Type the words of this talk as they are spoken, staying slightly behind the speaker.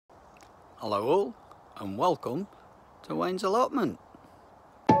Hello all and welcome to Wayne's Allotment.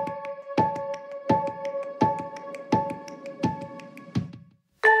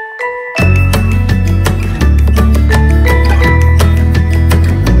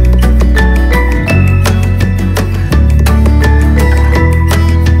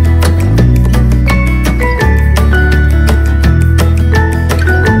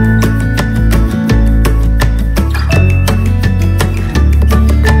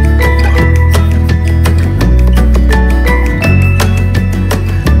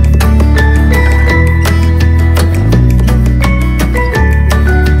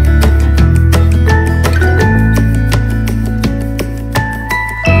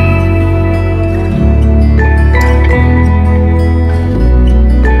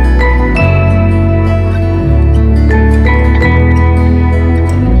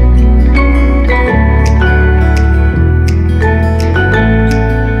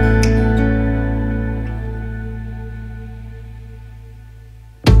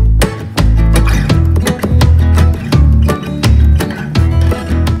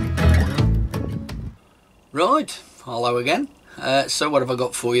 Right, hello again. So what have I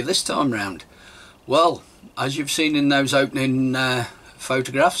got for you this time round? Well, as you've seen in those opening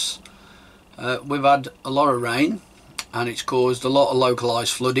photographs, we've had a lot of rain and it's caused a lot of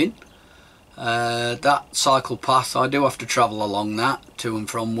localised flooding. That cycle path, I do have to travel along that to and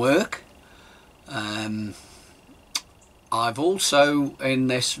from work. I've also in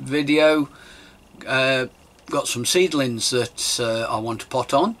this video got some seedlings that I want to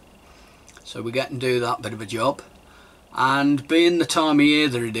pot on. So we're getting to do that bit of a job, and being the time of year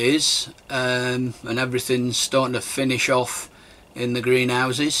that it is, and everything's starting to finish off in the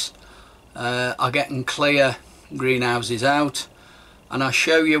greenhouses, I'm getting clear greenhouses out, and I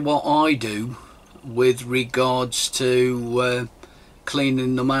show you what I do with regards to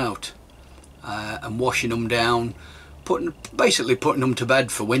cleaning them out and washing them down, basically putting them to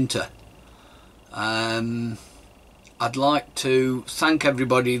bed for winter. I'd like to thank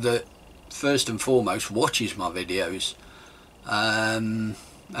everybody that first and foremost watches my videos,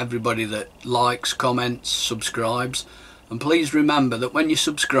 everybody that likes, comments, subscribes, and please remember that when you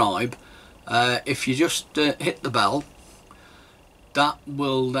subscribe, if you just hit the bell, that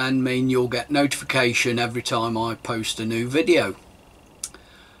will then mean you'll get notification every time I post a new video.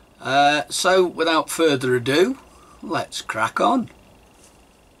 So without further ado, let's crack on.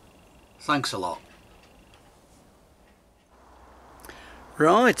 Thanks a lot.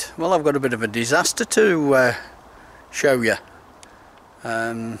 Right, well, I've got a bit of a disaster to show you.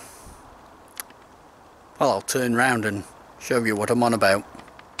 Well, I'll turn round and show you what I'm on about.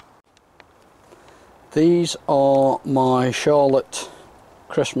 These are my Charlotte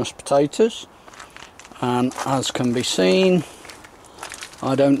Christmas potatoes, and as can be seen,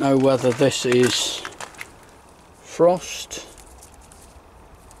 I don't know whether this is frost,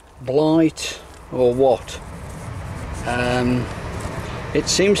 blight or what. It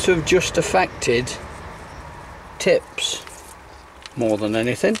seems to have just affected tips more than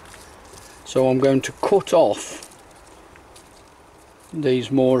anything, so I'm going to cut off these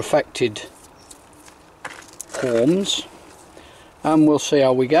more affected forms and we'll see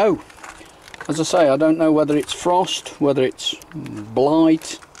how we go. As I say, I don't know whether it's frost, whether it's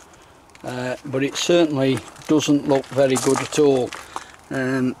blight, but it certainly doesn't look very good at all,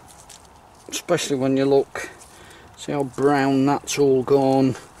 especially when you look. See how brown that's all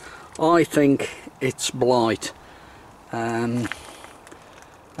gone. I think it's blight, and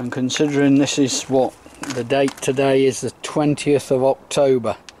considering this is what the date today is, the 20th of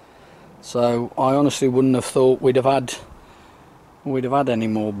October, so I honestly wouldn't have thought we'd have had any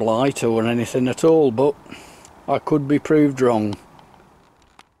more blight or anything at all, but I could be proved wrong.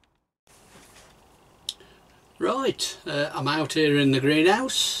 Right, I'm out here in the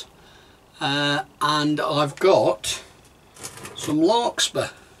greenhouse. And I've got some larkspur,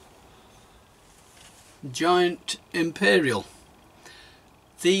 giant imperial.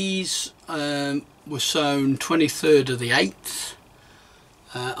 These were sown 23rd of the 8th.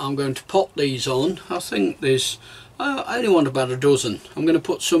 I'm going to pot these on. I think there's I only want about a dozen. I'm going to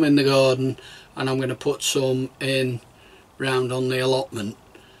put some in the garden and I'm going to put some in round on the allotment.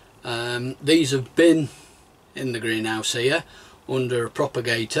 These have been in the greenhouse here under a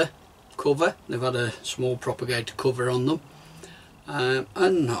propagator cover. They've had a small propagator cover on them,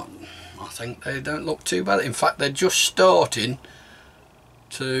 and I think they don't look too bad. In fact, they're just starting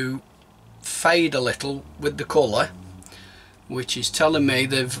to fade a little with the colour, which is telling me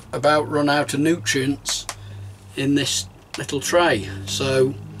they've about run out of nutrients in this little tray,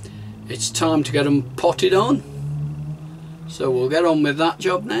 so it's time to get them potted on. So we'll get on with that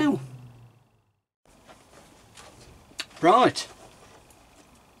job now. Right,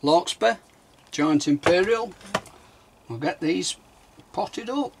 larkspur, giant imperial. We'll get these potted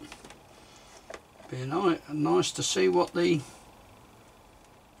up. Be nice to see what the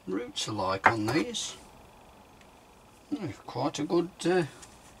roots are like on these. Quite a good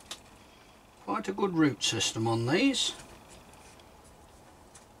root system on these.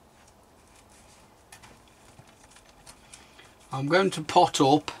 I'm going to pot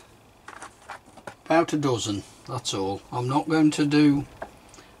up about a dozen, that's all. I'm not going to do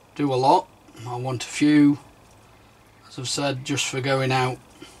a lot. I want a few, as I've said, just for going out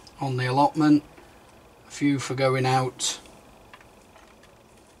on the allotment, a few for going out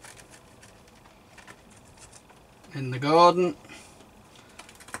in the garden.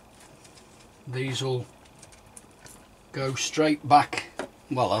 These will go straight back,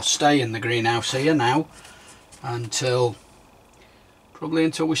 well, I'll stay in the greenhouse here now probably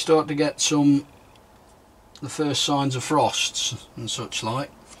until we start to get the first signs of frosts and such like,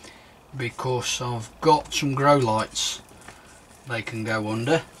 because I've got some grow lights they can go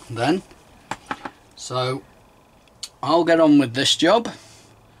under then. So I'll get on with this job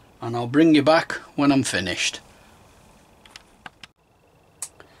and I'll bring you back when I'm finished.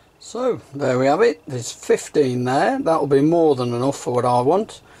 So there we have it, there's 15 there. That'll be more than enough for what I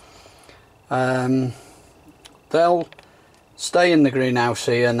want. They'll stay in the greenhouse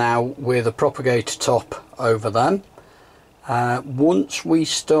here now with a propagator top over them. Once we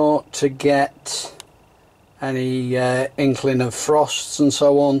start to get any inkling of frosts and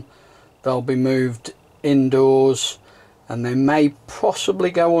so on, they'll be moved indoors, and they may possibly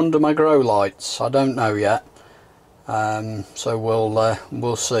go under my grow lights. I don't know yet. So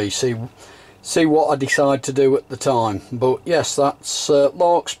we'll see what I decide to do at the time. But yes, that's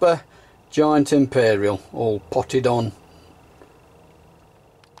larkspur, giant imperial, all potted on.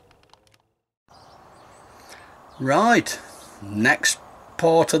 Right, next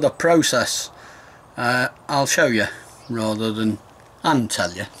part of the process. I'll show you rather than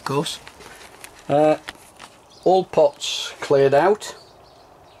tell you, of course. All pots cleared out.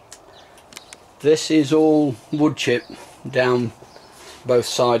 This is all wood chip down both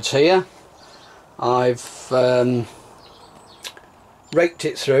sides here. I've raked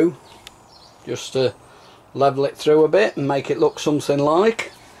it through just to level it through a bit and make it look something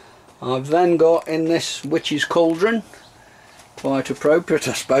like. I've then got in this witch's cauldron, quite appropriate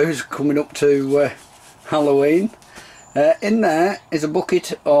I suppose, coming up to Halloween. In there is a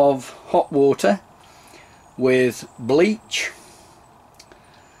bucket of hot water with bleach,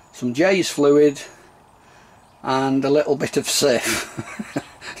 some Jay's fluid and a little bit of Sif.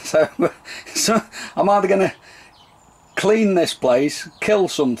 so I'm either going to clean this place, kill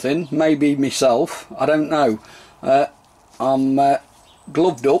something, maybe myself, I don't know. I'm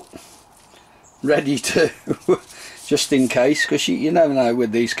gloved up, ready to just in case, because you never know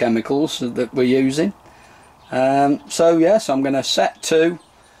with these chemicals that we're using. So yes, I'm going to set to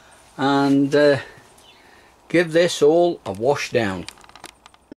and give this all a wash down.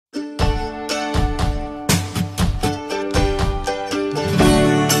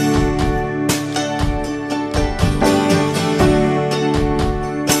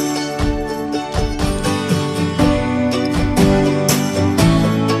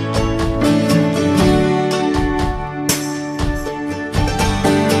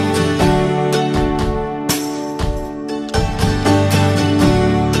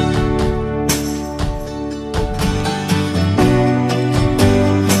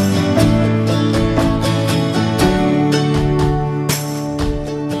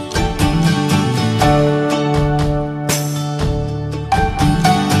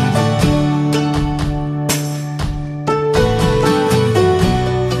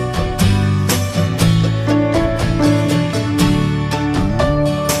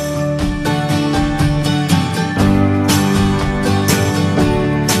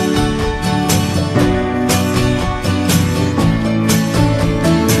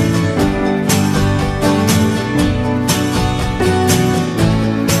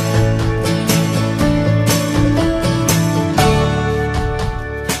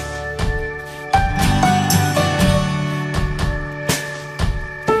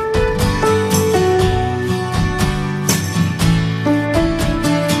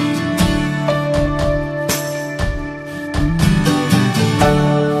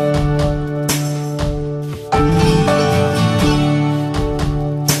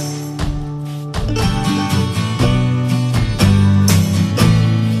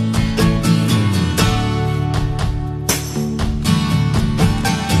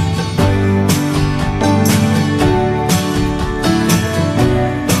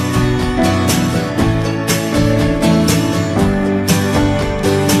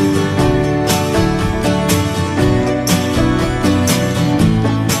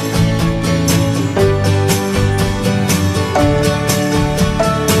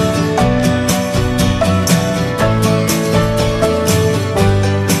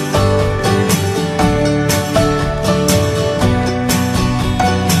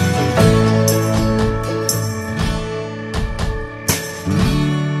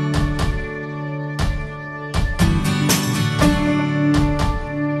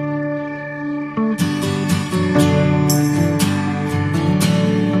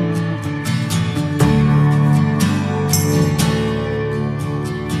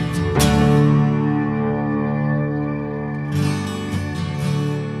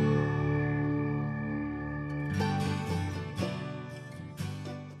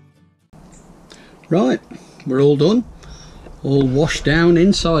 Right, we're all done, all washed down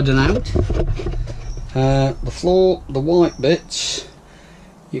inside and out. The floor, the white bits,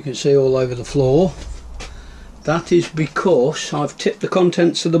 you can see all over the floor. That is because I've tipped the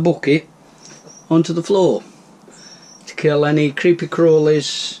contents of the bucket onto the floor to kill any creepy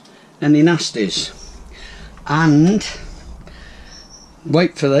crawlies, any nasties. And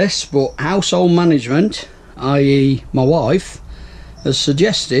wait for this, but household management, i.e. my wife, has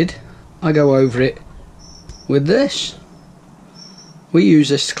suggested I go over it with this. We use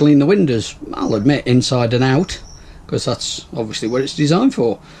this to clean the windows, I'll admit inside and out, because that's obviously what it's designed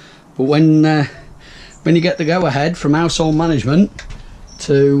for. But when you get the go ahead from household management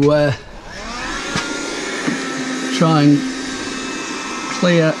to try and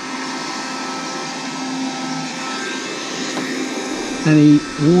clear any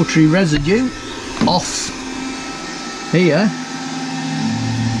watery residue off here,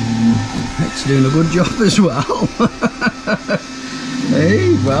 it's doing a good job as well.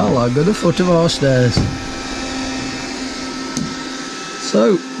 Hey, well, I've got a foot of our stairs.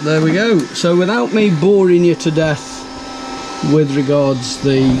 So there we go. So without me boring you to death with regards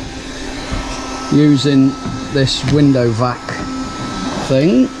the using this window vac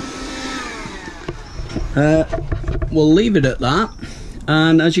thing, we'll leave it at that.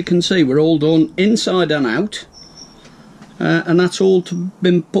 And as you can see, we're all done inside and out, and that's all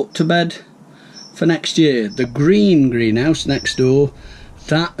been put to bed for next year. The greenhouse next door,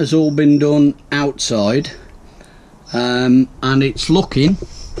 that has all been done outside, and it's looking,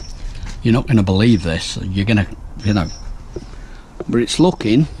 you're not going to believe this, you're going to, you know, but it's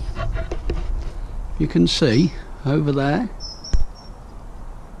looking, you can see over there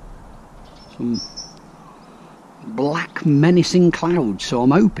some black menacing clouds, so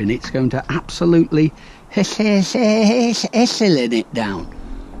I'm hoping it's going to absolutely hissling it down.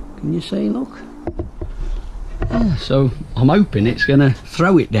 Can you see, look? Yeah, so I'm hoping it's going to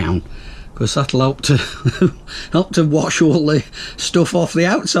throw it down, because that'll help to help to wash all the stuff off the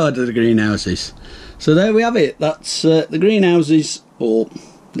outside of the greenhouses. So there we have it. That's the greenhouses, or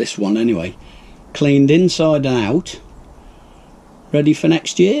this one anyway, cleaned inside and out, ready for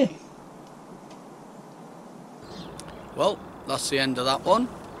next year. Well, that's the end of that one.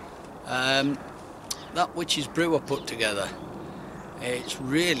 That witch's brew I put together, it's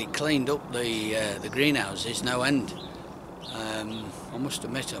really cleaned up the greenhouses, no end. I must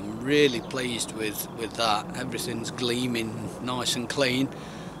admit I'm really pleased with that. Everything's gleaming nice and clean.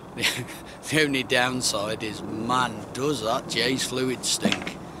 The only downside is, man, does that Jay's fluid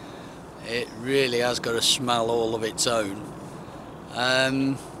stink. It really has got a smell all of its own.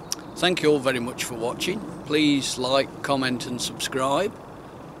 Thank you all very much for watching. Please like, comment and subscribe.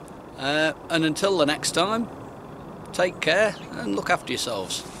 And until the next time, take care and look after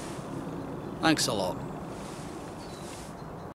yourselves. Thanks a lot.